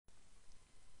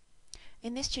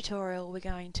In this tutorial we're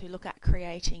going to look at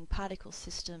creating particle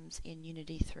systems in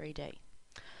Unity3d.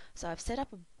 So I've set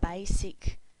up a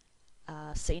basic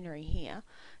scenery here.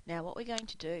 Now what we're going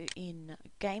to do in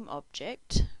game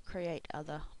object, create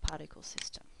other particle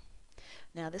system.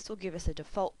 Now this will give us a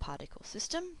default particle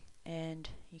system, and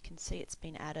you can see it's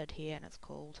been added here and it's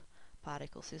called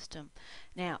particle system.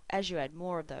 Now as you add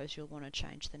more of those you'll want to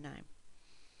change the name.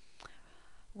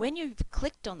 When you've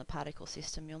clicked on the particle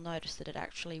system, you'll notice that it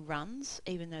actually runs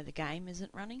even though the game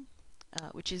isn't running,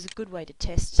 which is a good way to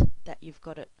test that you've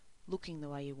got it looking the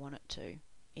way you want it to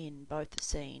in both the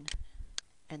scene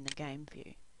and the game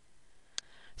view.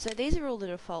 So these are all the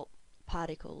default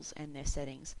particles and their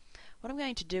settings. What I'm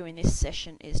going to do in this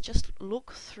session is just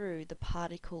look through the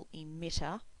particle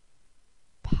emitter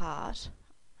part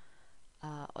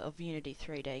of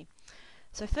Unity3d.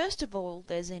 So first of all,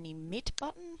 there's an emit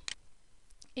button.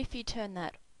 If you turn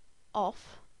that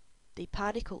off, the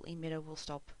particle emitter will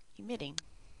stop emitting.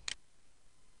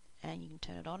 And you can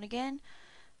turn it on again.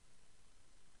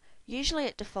 Usually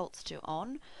it defaults to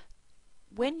on.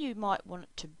 When you might want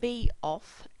it to be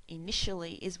off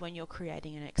initially is when you're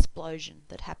creating an explosion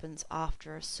that happens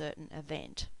after a certain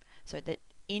event, so that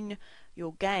in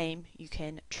your game you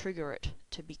can trigger it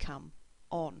to become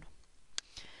on.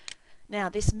 Now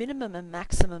this minimum and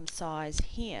maximum size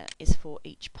here is for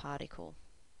each particle.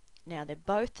 Now they're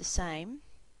both the same,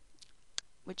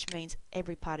 which means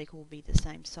every particle will be the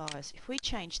same size. If we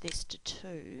change this to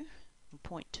 2,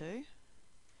 0.2,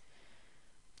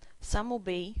 some will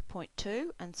be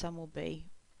 0.2 and some will be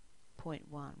 0.1.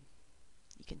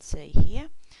 You can see here.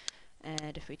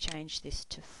 And if we change this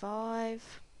to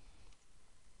 5,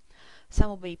 some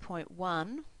will be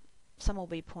 0.1, some will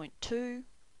be 0.2,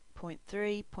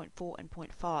 0.3, 0.4 and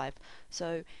 0.5.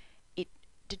 So it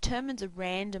determines a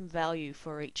random value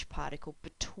for each particle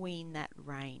between that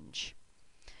range.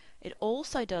 It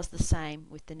also does the same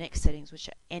with the next settings, which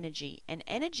are energy, and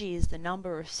energy is the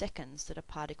number of seconds that a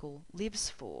particle lives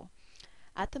for.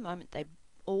 At the moment they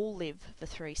all live for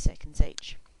 3 seconds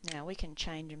each. Now we can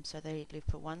change them so they live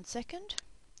for 1 second,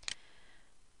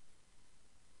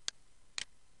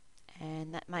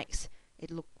 and that makes it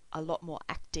look a lot more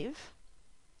active,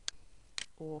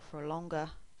 or for a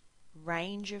longer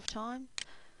range of time.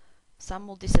 Some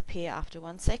will disappear after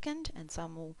 1 second and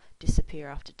some will disappear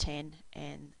after 10,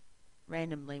 and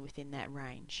randomly within that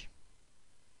range.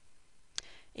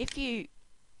 If you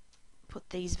put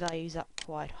these values up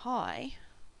quite high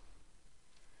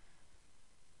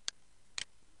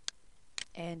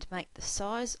and make the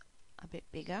size a bit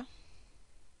bigger,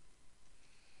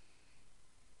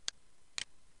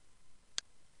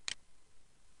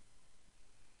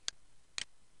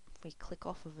 if we click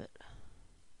off of it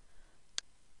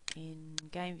in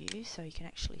game view so you can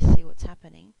actually see what's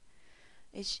happening,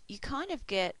 is you kind of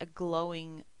get a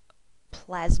glowing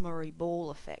plasma-y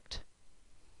ball effect.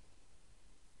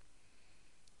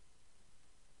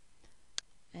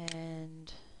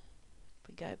 And if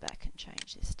we go back and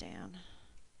change this down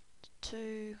to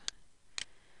 2,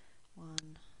 1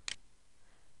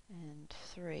 and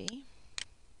 3,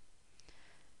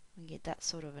 we get that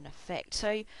sort of an effect.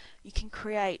 So you can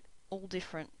create all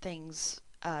different things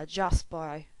just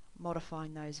by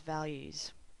modifying those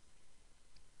values.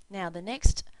 Now the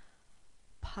next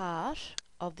part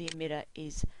of the emitter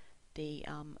is the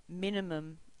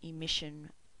minimum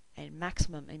emission and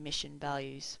maximum emission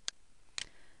values.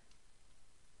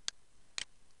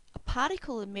 A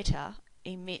particle emitter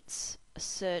emits a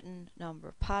certain number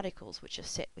of particles which are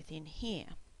set within here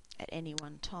at any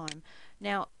one time.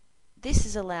 Now this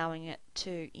is allowing it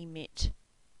to emit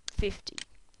 50.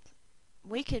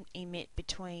 We can emit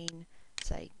between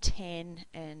say 10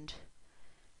 and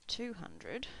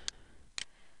 200,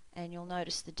 and you'll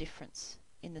notice the difference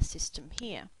in the system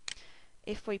here.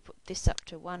 If we put this up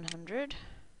to 100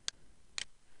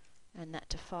 and that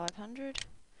to 500,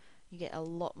 you get a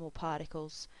lot more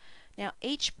particles. Now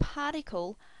each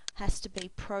particle has to be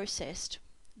processed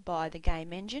by the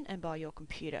game engine and by your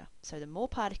computer. So the more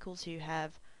particles you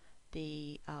have,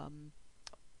 the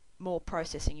more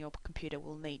processing your computer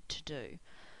will need to do.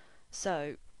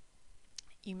 So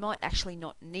you might actually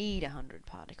not need 100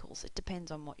 particles. It depends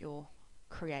on what you're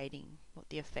creating, what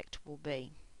the effect will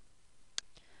be.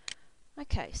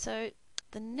 Okay, so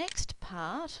the next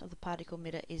part of the particle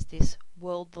emitter is this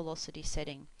world velocity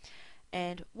setting,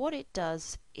 and what it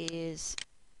does is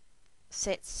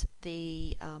sets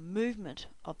the movement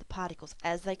of the particles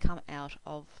as they come out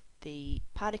of the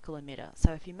particle emitter.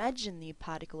 So if you imagine the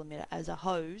particle emitter as a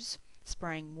hose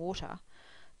spraying water,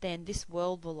 then this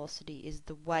world velocity is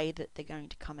the way that they're going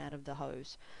to come out of the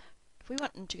hose. If we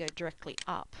want them to go directly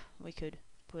up, we could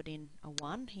put in a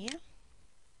 1 here,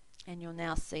 And you'll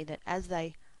now see that as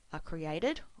they are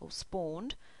created or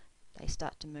spawned, they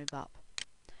start to move up.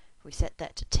 If we set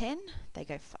that to 10, they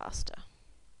go faster.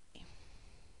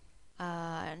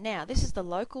 Now, this is the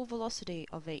local velocity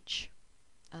of each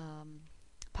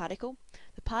particle.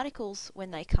 The particles,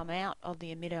 when they come out of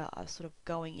the emitter, are sort of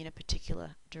going in a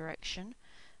particular direction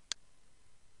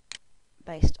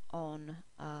based on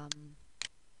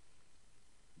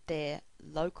their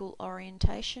local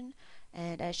orientation.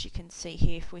 And as you can see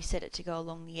here, if we set it to go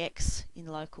along the x in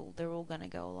local, they're all going to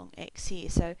go along x here.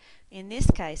 So in this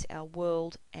case, our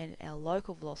world and our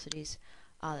local velocities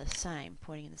are the same,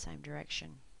 pointing in the same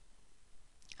direction,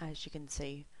 as you can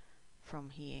see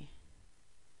from here.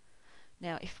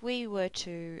 Now, if we were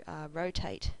to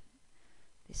rotate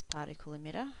this particle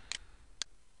emitter,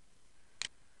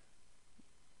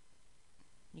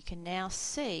 you can now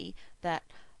see that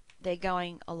they're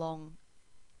going along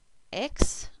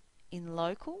x in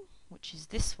local, which is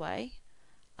this way,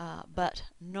 but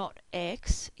not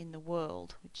x in the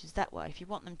world, which is that way. If you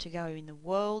want them to go in the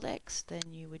world x, then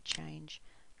you would change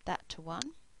that to 1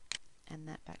 and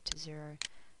that back to 0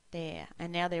 there.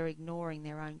 And now they're ignoring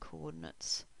their own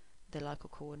coordinates, their local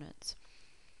coordinates.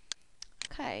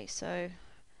 Okay, so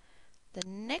the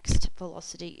next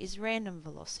velocity is random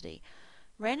velocity.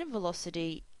 Random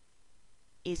velocity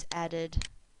is added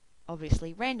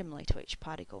obviously randomly to each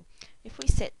particle. If we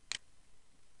set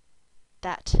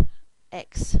that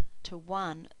x to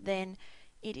 1, then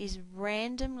it is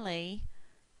randomly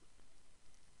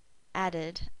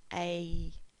added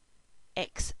a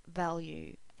x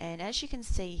value. And as you can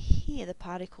see here, the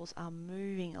particles are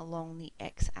moving along the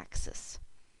x-axis.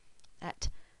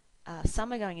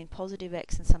 Some are going in positive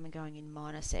x and some are going in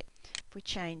minus x. If we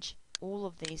change all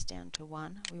of these down to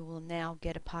 1, we will now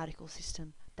get a particle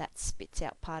system that spits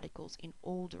out particles in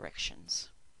all directions.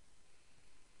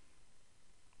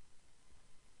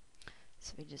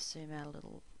 So we just zoom out a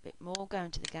little bit more, go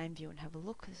into the game view and have a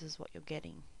look. This is what you're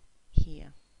getting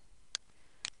here.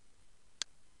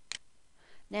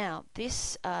 Now,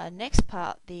 this next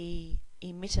part, the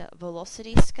emitter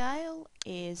velocity scale,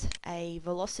 is a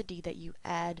velocity that you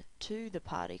add to the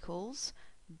particles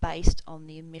based on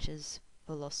the emitter's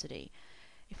velocity.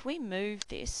 If we move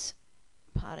this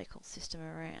particle system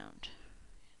around,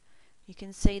 you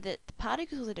can see that the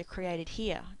particles that are created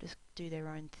here just do their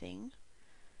own thing,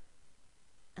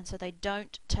 and so they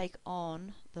don't take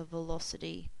on the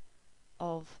velocity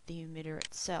of the emitter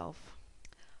itself.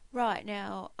 Right,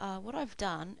 now what I've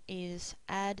done is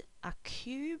add a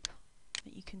cube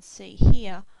that you can see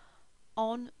here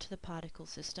onto the particle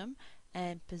system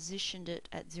and positioned it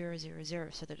at 0, 0, 0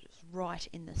 so that it's right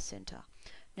in the center.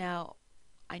 Now,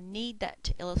 I need that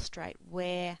to illustrate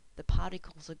where the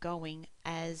particles are going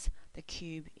as the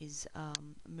cube is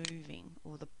moving,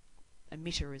 or the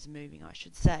emitter is moving, I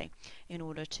should say, in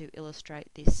order to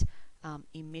illustrate this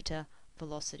emitter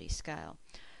velocity scale.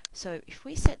 So if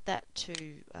we set that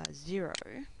to 0,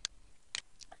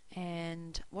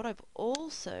 and what I've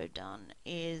also done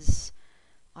is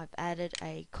I've added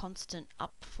a constant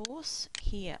up force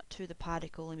here to the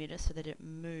particle emitter so that it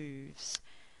moves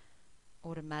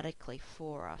automatically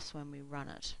for us when we run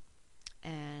it,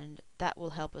 and that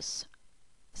will help us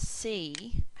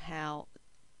see how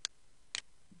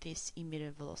this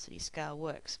emitter velocity scale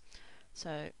works.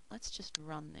 So let's just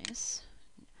run this.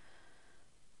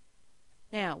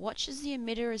 Now watch as the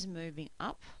emitter is moving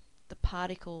up, the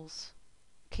particles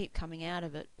keep coming out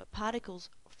of it, but particles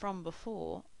from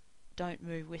before don't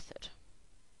move with it.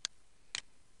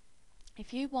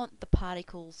 If you want the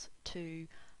particles to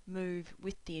move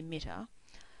with the emitter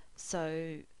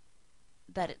so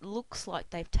that it looks like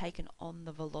they've taken on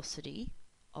the velocity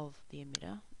of the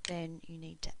emitter, then you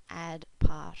need to add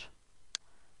part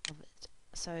of it.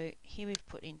 So here we've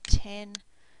put in 10.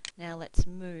 Now let's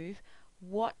move.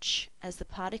 Watch as the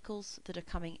particles that are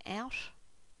coming out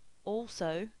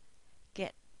also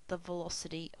get the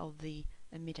velocity of the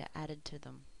emitter added to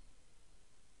them.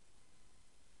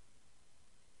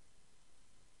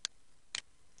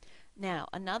 Now,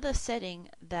 another setting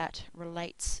that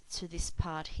relates to this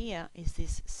part here is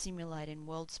this simulate in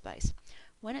world space.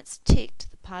 When it's ticked,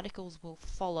 the particles will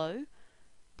follow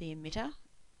the emitter.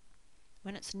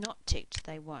 When it's not ticked,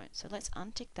 they won't. So let's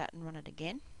untick that and run it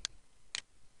again.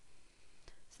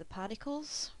 So the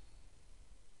particles,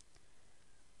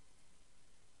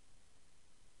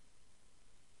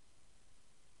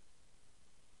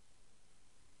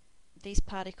 these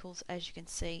particles, as you can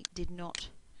see, did not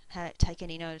take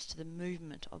any notice to the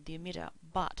movement of the emitter,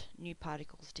 but new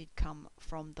particles did come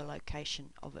from the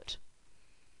location of it.